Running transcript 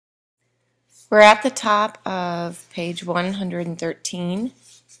We're at the top of page 113.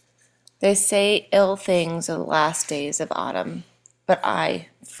 They say ill things of the last days of autumn, but I,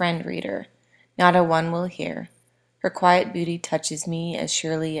 friend reader, not a one will hear. Her quiet beauty touches me as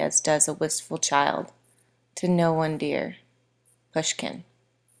surely as does a wistful child. To no one dear. Pushkin.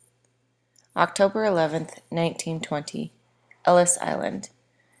 October 11th, 1920. Ellis Island.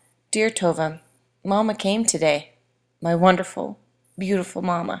 Dear Tova, Mama came today. My wonderful, beautiful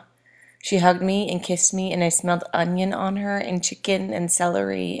Mama. She hugged me and kissed me, and I smelled onion on her, and chicken, and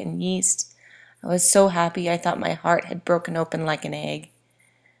celery, and yeast. I was so happy I thought my heart had broken open like an egg.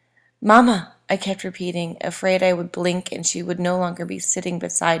 Mama, I kept repeating, afraid I would blink and she would no longer be sitting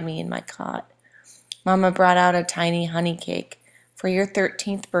beside me in my cot. Mama brought out a tiny honey cake. For your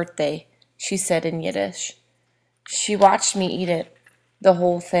 13th birthday, she said in Yiddish. She watched me eat it, the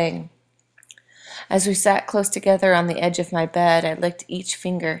whole thing. As we sat close together on the edge of my bed, I licked each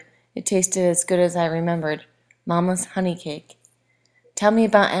finger. It tasted as good as I remembered. Mama's honey cake. Tell me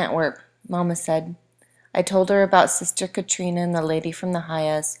about Antwerp, Mama said. I told her about Sister Katrina and the lady from the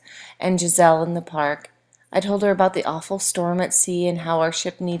Hayas and Giselle in the park. I told her about the awful storm at sea and how our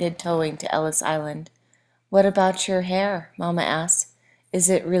ship needed towing to Ellis Island. What about your hair? Mama asked. Is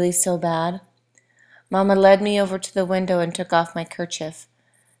it really so bad? Mama led me over to the window and took off my kerchief.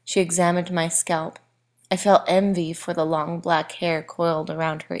 She examined my scalp. I felt envy for the long black hair coiled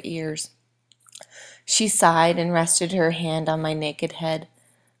around her ears. She sighed and rested her hand on my naked head.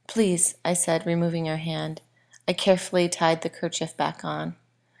 Please, I said, removing her hand. I carefully tied the kerchief back on.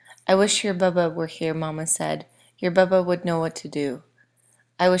 I wish your Bubba were here, Mama said. Your Bubba would know what to do.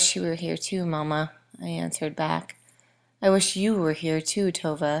 I wish you were here too, Mama, I answered back. I wish you were here too,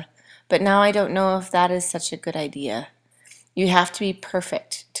 Tova, but now I don't know if that is such a good idea. You have to be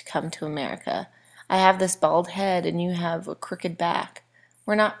perfect to come to America. I have this bald head and you have a crooked back.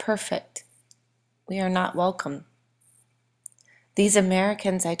 We're not perfect. We are not welcome. These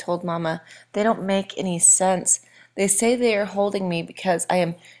Americans, I told Mama, they don't make any sense. They say they are holding me because I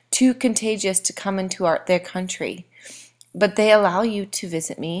am too contagious to come into their country. But they allow you to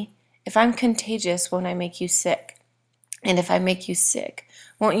visit me. If I'm contagious, won't I make you sick? And if I make you sick,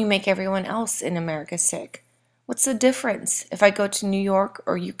 won't you make everyone else in America sick? What's the difference if I go to New York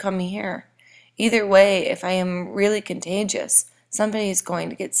or you come here? Either way, if I am really contagious, somebody is going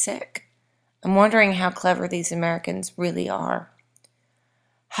to get sick. I'm wondering how clever these Americans really are.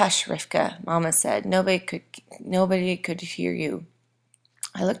 Hush, Riftka, Mama said. Nobody could hear you.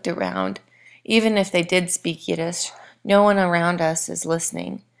 I looked around. Even if they did speak Yiddish, no one around us is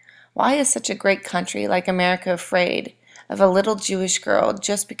listening. Why is such a great country like America afraid of a little Jewish girl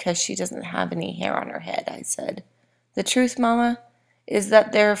just because she doesn't have any hair on her head? I said. The truth, Mama, is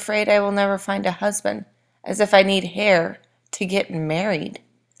that they're afraid I will never find a husband, as if I need hair to get married.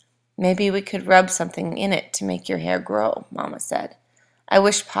 Maybe we could rub something in it to make your hair grow, Mama said. I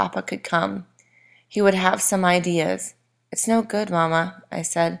wish Papa could come. He would have some ideas. It's no good, Mama, I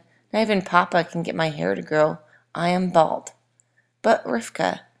said. Not even Papa can get my hair to grow. I am bald. But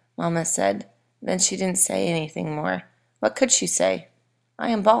Riftka, Mama said. Then she didn't say anything more. What could she say?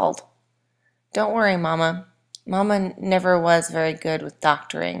 I am bald. Don't worry, Mama. Mama never was very good with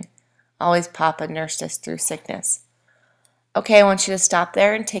doctoring. Always Papa nursed us through sickness. Okay, I want you to stop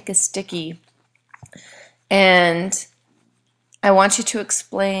there and take a sticky. And I want you to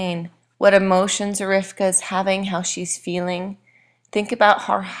explain what emotions Riftka is having, how she's feeling. Think about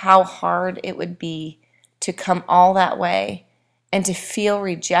how hard it would be to come all that way and to feel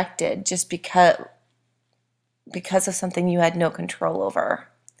rejected just because of something you had no control over.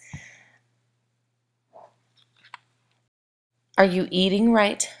 Are you eating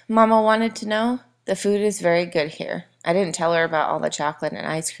right? Mama wanted to know. The food is very good here. I didn't tell her about all the chocolate and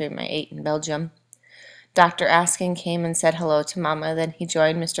ice cream I ate in Belgium. Dr. Askin came and said hello to Mama, then he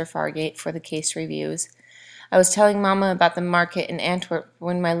joined Mr. Fargate for the case reviews. I was telling Mama about the market in Antwerp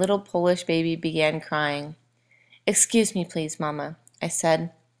when my little Polish baby began crying. Excuse me, please, Mama, I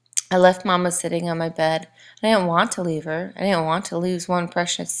said. I left Mama sitting on my bed. I didn't want to leave her. I didn't want to lose one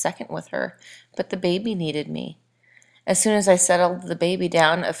precious second with her, but the baby needed me. As soon as I settled the baby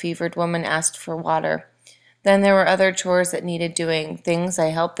down, a fevered woman asked for water. Then there were other chores that needed doing, things I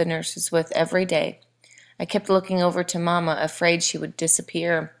helped the nurses with every day. I kept looking over to Mama, afraid she would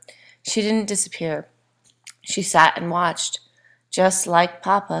disappear. She didn't disappear. She sat and watched. Just like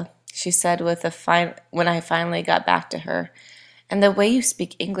Papa, she said when I finally got back to her. And the way you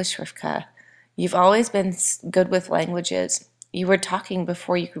speak English, Riftka. You've always been good with languages. You were talking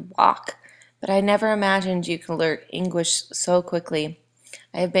before you could walk. But I never imagined you could learn English so quickly.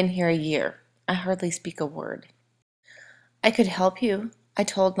 I have been here a year. I hardly speak a word. I could help you. I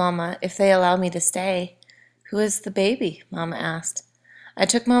told Mama if they allow me to stay. Who is the baby? Mama asked. I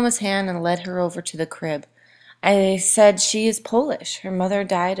took Mama's hand and led her over to the crib. I said she is Polish. Her mother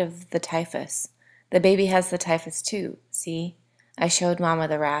died of the typhus. The baby has the typhus too, see? I showed Mama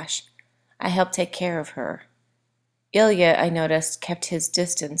the rash. I helped take care of her. Ilya, I noticed, kept his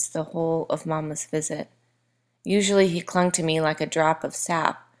distance the whole of Mama's visit. Usually he clung to me like a drop of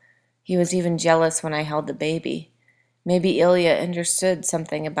sap. He was even jealous when I held the baby. Maybe Ilya understood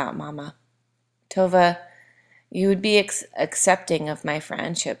something about Mama. Tova, you would be accepting of my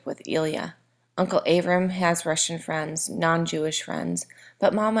friendship with Ilya. Uncle Avram has Russian friends, non-Jewish friends,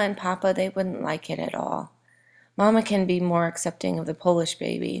 but Mama and Papa, they wouldn't like it at all. Mama can be more accepting of the Polish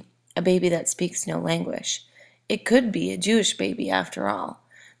baby, a baby that speaks no language. It could be a Jewish baby after all.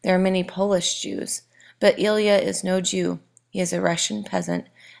 There are many Polish Jews, but Ilya is no Jew. He is a Russian peasant,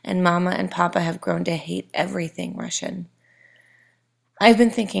 and Mama and Papa have grown to hate everything Russian. I've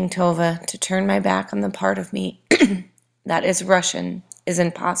been thinking, Tova, to turn my back on the part of me that is Russian is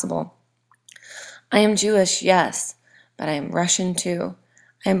impossible. I am Jewish, yes, but I am Russian too.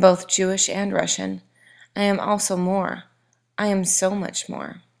 I am both Jewish and Russian. I am also more. I am so much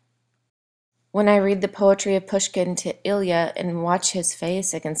more. When I read the poetry of Pushkin to Ilya and watch his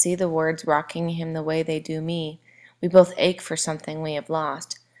face, I can see the words rocking him the way they do me. We both ache for something we have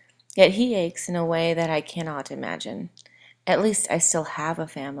lost. Yet he aches in a way that I cannot imagine. At least I still have a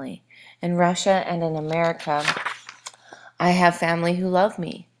family. In Russia and in America, I have family who love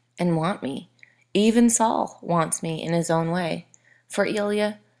me and want me. Even Saul wants me in his own way. For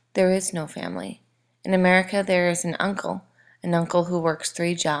Ilya, there is no family. In America, there is an uncle who works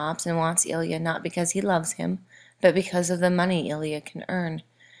 3 jobs and wants Ilya not because he loves him, but because of the money Ilya can earn.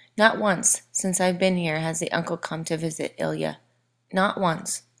 Not once since I've been here has the uncle come to visit Ilya. Not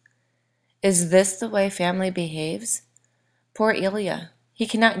once. Is this the way family behaves? Poor Ilya. He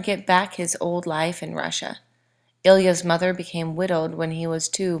cannot get back his old life in Russia. Ilya's mother became widowed when he was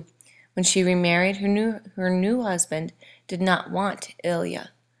 2. When she remarried, her new husband did not want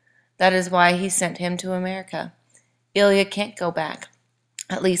Ilya. That is why he sent him to America. Ilya can't go back,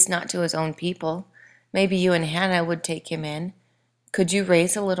 at least not to his own people. Maybe you and Hannah would take him in. Could you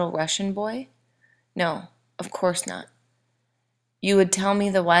raise a little Russian boy? No, of course not. You would tell me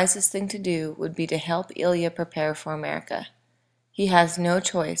the wisest thing to do would be to help Ilya prepare for America. He has no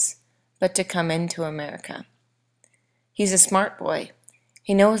choice but to come into America. He's a smart boy.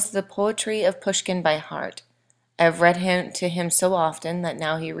 He knows the poetry of Pushkin by heart. I have read to him so often that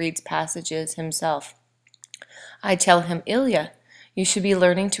now he reads passages himself. I tell him, Ilya, you should be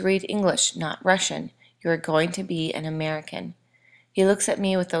learning to read English, not Russian. You are going to be an American. He looks at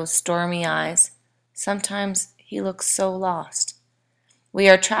me with those stormy eyes. Sometimes he looks so lost. We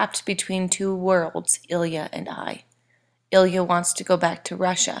are trapped between 2 worlds, Ilya and I. Ilya wants to go back to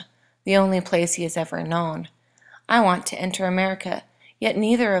Russia, the only place he has ever known. I want to enter America, yet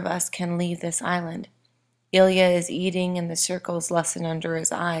neither of us can leave this island. Ilya is eating and the circles lessen under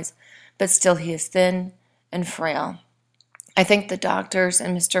his eyes, but still he is thin and frail. I think the doctors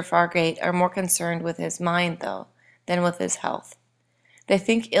and Mr. Fargate are more concerned with his mind, though, than with his health. They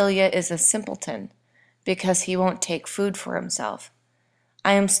think Ilya is a simpleton because he won't take food for himself.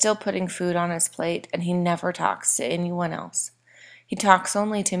 I am still putting food on his plate, and he never talks to anyone else. He talks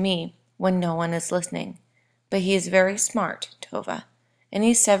only to me when no one is listening. But he is very smart, Tova.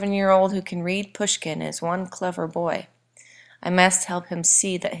 Any 7-year-old who can read Pushkin is one clever boy. I must help him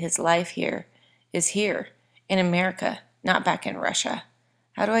see that his life here is here, in America, not back in Russia.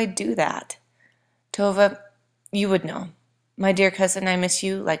 How do I do that? Tova, you would know. My dear cousin, I miss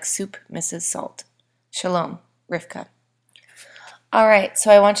you like soup misses salt. Shalom, Riftka. All right,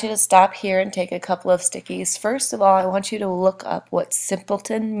 so I want you to stop here and take a couple of stickies. First of all, I want you to look up what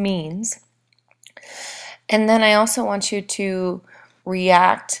simpleton means. And then I also want you to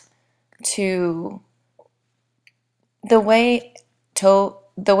react to the way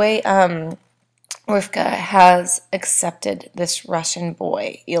Rivka has accepted this Russian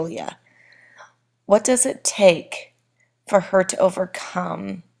boy, Ilya. What does it take for her to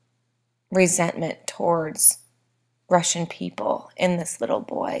overcome resentment towards Russian people in this little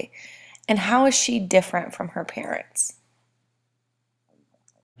boy? And how is she different from her parents?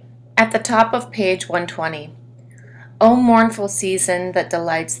 At the top of page 120, O mournful season that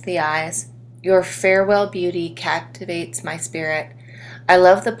delights the eyes, your farewell beauty captivates my spirit. I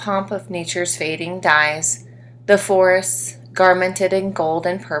love the pomp of nature's fading dyes, the forests garmented in gold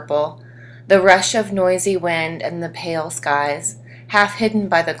and purple, the rush of noisy wind and the pale skies, half hidden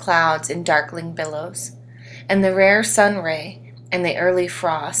by the clouds in darkling billows, and the rare sun ray and the early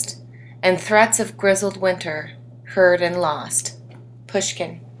frost, and threats of grizzled winter, heard and lost.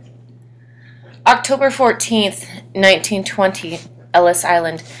 Pushkin. October 14th, 1920, Ellis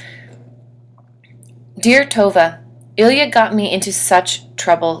Island. Dear Tova, Ilya got me into such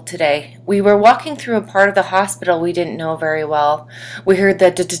trouble today. We were walking through a part of the hospital we didn't know very well. We heard the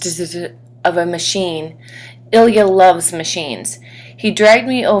d-d-d-d-d of a machine. Ilya loves machines. He dragged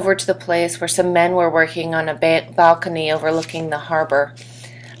me over to the place where some men were working on a balcony overlooking the harbor.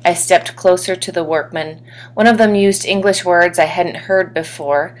 I stepped closer to the workmen. One of them used English words I hadn't heard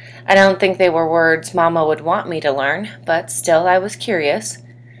before. I don't think they were words Mama would want me to learn, but still I was curious.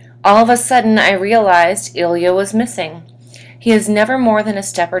 All of a sudden I realized Ilya was missing. He is never more than a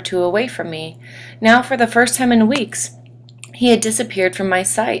step or two away from me. Now for the first time in weeks, he had disappeared from my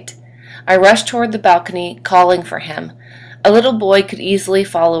sight. I rushed toward the balcony, calling for him. A little boy could easily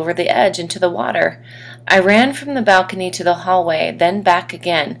fall over the edge into the water. I ran from the balcony to the hallway, then back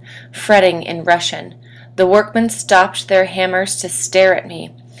again, fretting in Russian. The workmen stopped their hammers to stare at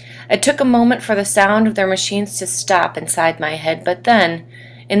me. It took a moment for the sound of their machines to stop inside my head, but then,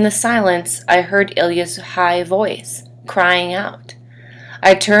 in the silence, I heard Ilya's high voice, crying out.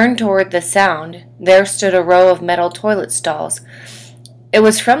 I turned toward the sound. There stood a row of metal toilet stalls. It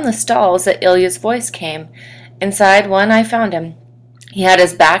was from the stalls that Ilya's voice came. Inside one I found him. He had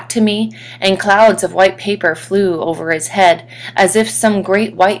his back to me, and clouds of white paper flew over his head, as if some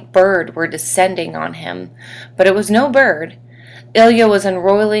great white bird were descending on him. But it was no bird. Ilya was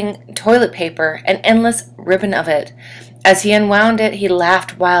unrolling toilet paper, an endless ribbon of it. As he unwound it, he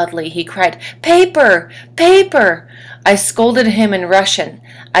laughed wildly. He cried, "Paper! Paper!" I scolded him in Russian.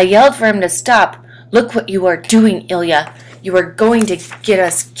 I yelled for him to stop. "Look what you are doing, Ilya. You are going to get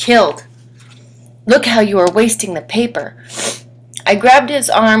us killed. Look how you are wasting the paper." I grabbed his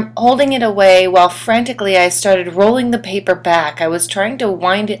arm, holding it away, while frantically I started rolling the paper back. I was trying to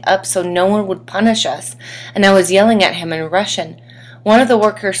wind it up so no one would punish us, and I was yelling at him in Russian. One of the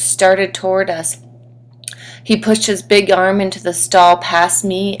workers started toward us. He pushed his big arm into the stall past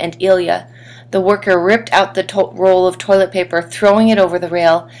me and Ilya. The worker ripped out the roll of toilet paper, throwing it over the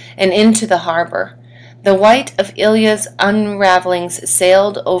rail and into the harbor. The white of Ilya's unravelings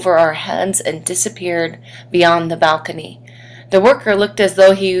sailed over our heads and disappeared beyond the balcony. The worker looked as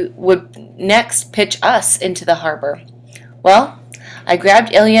though he would next pitch us into the harbor. Well, I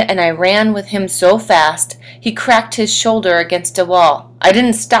grabbed Ilya and I ran with him so fast he cracked his shoulder against a wall. I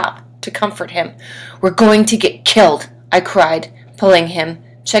didn't stop to comfort him. "We're going to get killed," I cried, pulling him,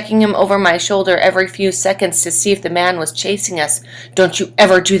 checking him over my shoulder every few seconds to see if the man was chasing us. "Don't you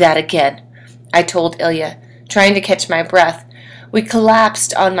ever do that again," I told Ilya, trying to catch my breath. We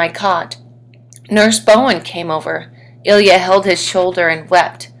collapsed on my cot. Nurse Bowen came over. Ilya held his shoulder and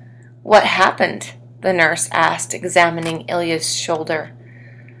wept. "What happened?" the nurse asked, examining Ilya's shoulder.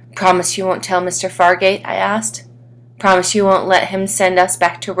 "Promise you won't tell Mr. Fargate?" I asked. "Promise you won't let him send us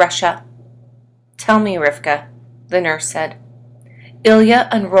back to Russia?" "Tell me, Riftka," the nurse said. Ilya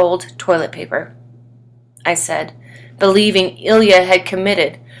unrolled toilet paper, I said, believing Ilya had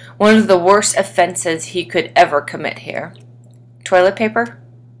committed one of the worst offenses he could ever commit here. "Toilet paper?"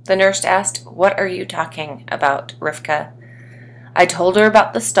 the nurse asked. "What are you talking about, Riftka?" I told her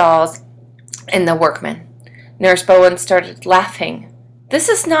about the stalls and the workmen. Nurse Bowen started laughing. "This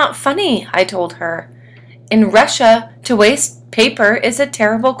is not funny," I told her. "In Russia, to waste paper is a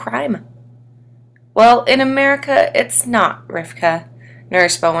terrible crime." "Well, in America, it's not, Riftka,"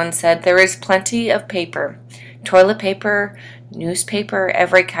 Nurse Bowen said. "There is plenty of paper. Toilet paper, newspaper,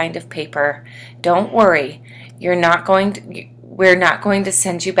 every kind of paper. Don't worry. We're not going to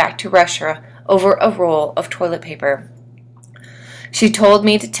send you back to Russia over a roll of toilet paper." She told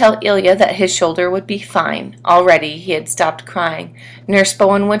me to tell Ilya that his shoulder would be fine. Already he had stopped crying. Nurse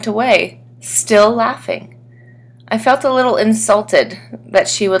Bowen went away, still laughing. I felt a little insulted that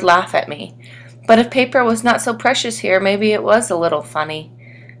she would laugh at me. But if paper was not so precious here, maybe it was a little funny.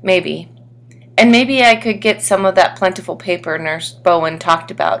 Maybe. And maybe I could get some of that plentiful paper Nurse Bowen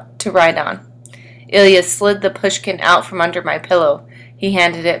talked about to write on. Ilya slid the Pushkin out from under my pillow. He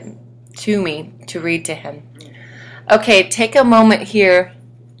handed it to me to read to him. "Okay, take a moment here,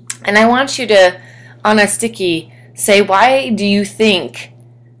 and I want you to, on a sticky, say, why do you think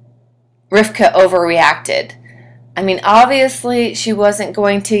Riftka overreacted? I mean, obviously she wasn't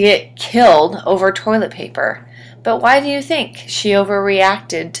going to get killed over toilet paper, but why do you think she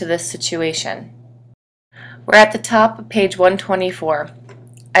overreacted to this situation?" We're at the top of page 124.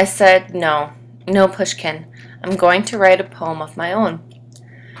 I said, no, Pushkin. I'm going to write a poem of my own.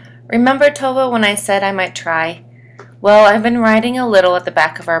 Remember, Tova, when I said I might try? Well, I've been writing a little at the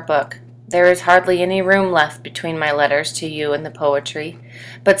back of our book. There is hardly any room left between my letters to you and the poetry,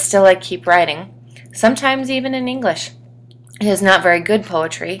 but still I keep writing, sometimes even in English. It is not very good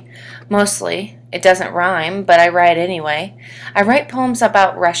poetry. Mostly. It doesn't rhyme, but I write anyway. I write poems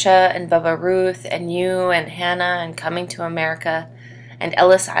about Russia and Baba Ruth and you and Hannah and coming to America and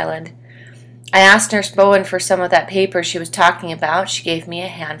Ellis Island. I asked Nurse Bowen for some of that paper she was talking about. She gave me a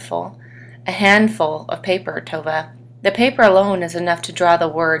handful. A handful of paper, Tova. The paper alone is enough to draw the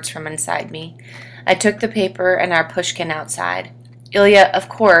words from inside me. I took the paper and our pushkin outside. Ilya, of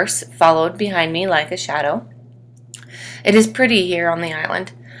course, followed behind me like a shadow. It is pretty here on the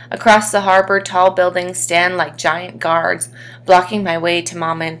island. Across the harbor, tall buildings stand like giant guards, blocking my way to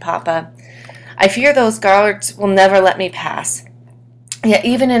Mama and Papa. I fear those guards will never let me pass. Yet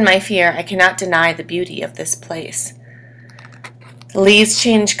even in my fear, I cannot deny the beauty of this place. The leaves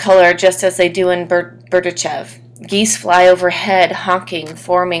change color just as they do in Berdichev. Geese fly overhead, honking,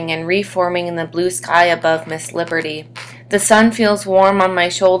 forming and reforming in the blue sky above Miss Liberty. The sun feels warm on my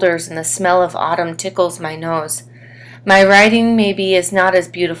shoulders and the smell of autumn tickles my nose. My writing maybe is not as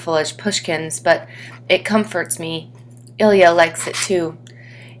beautiful as Pushkin's, but it comforts me. Ilya likes it too.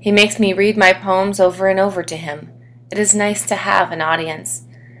 He makes me read my poems over and over to him. It is nice to have an audience.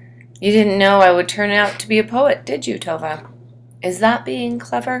 You didn't know I would turn out to be a poet, did you, Tova? Is that being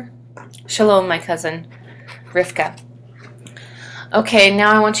clever? Shalom, my cousin. Riftka. Okay,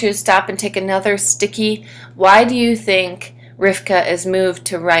 now I want you to stop and take another sticky. Why do you think Riftka is moved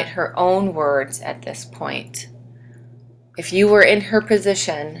to write her own words at this point? If you were in her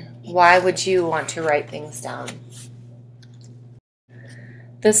position, why would you want to write things down?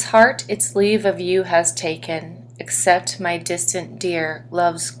 This heart its leave of you has taken, except my distant dear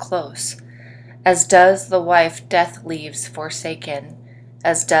loves close, as does the wife death leaves forsaken,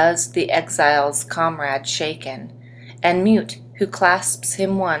 as does the exile's comrade shaken, and mute who clasps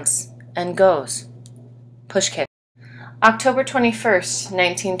him once and goes. Pushkin. October 21st,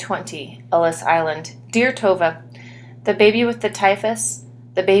 1920, Ellis Island. Dear Tova, the baby with the typhus,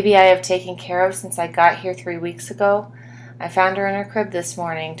 the baby I have taken care of since I got here 3 weeks ago, I found her in her crib this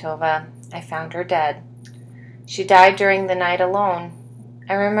morning, Tova. I found her dead. She died during the night alone.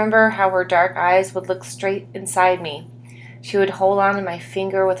 I remember how her dark eyes would look straight inside me. She would hold on to my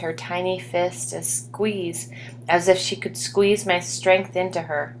finger with her tiny fist and squeeze, as if she could squeeze my strength into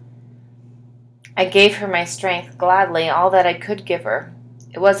her. I gave her my strength gladly, all that I could give her.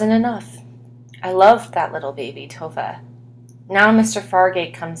 It wasn't enough. I loved that little baby, Tova. Now Mr.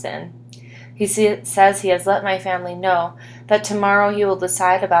 Fargate comes in. He says he has let my family know that tomorrow he will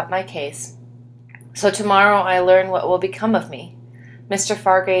decide about my case. So tomorrow I learn what will become of me. Mr.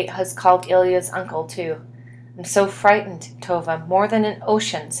 Fargate has called Ilya's uncle, too. I'm so frightened, Tova. More than an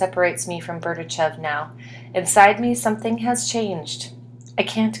ocean separates me from Berdichev now. Inside me something has changed. I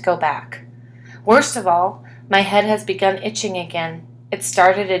can't go back. Worst of all, my head has begun itching again. It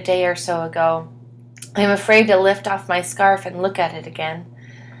started a day or so ago. I am afraid to lift off my scarf and look at it again.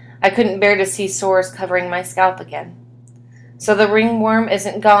 I couldn't bear to see sores covering my scalp again. So the ringworm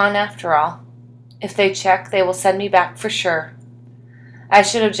isn't gone after all. If they check, they will send me back for sure. I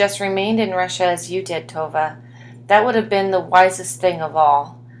should have just remained in Russia as you did, Tova. That would have been the wisest thing of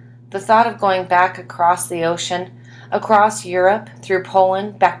all. The thought of going back across the ocean, across Europe, through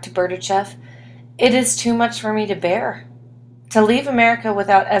Poland, back to Berdichev, it is too much for me to bear. To leave America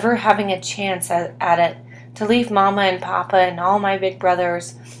without ever having a chance at it, to leave Mama and Papa and all my big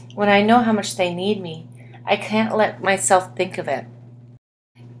brothers, when I know how much they need me, I can't let myself think of it.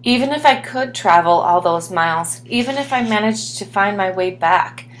 Even if I could travel all those miles, even if I managed to find my way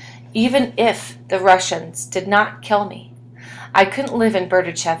back, even if the Russians did not kill me, I couldn't live in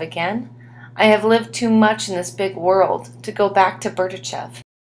Berdichev again. I have lived too much in this big world to go back to Berdichev.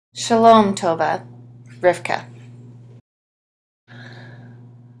 Shalom, Tova. Riftka.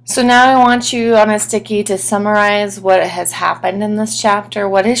 So now I want you on a sticky to summarize what has happened in this chapter.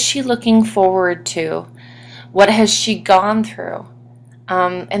 What is she looking forward to? What has she gone through?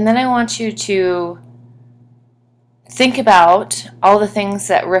 And then I want you to think about all the things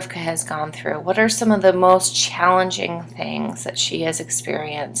that Riftka has gone through. What are some of the most challenging things that she has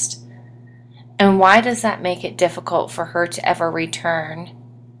experienced? And why does that make it difficult for her to ever return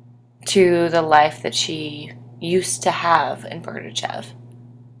to the life that she used to have in Berdichev?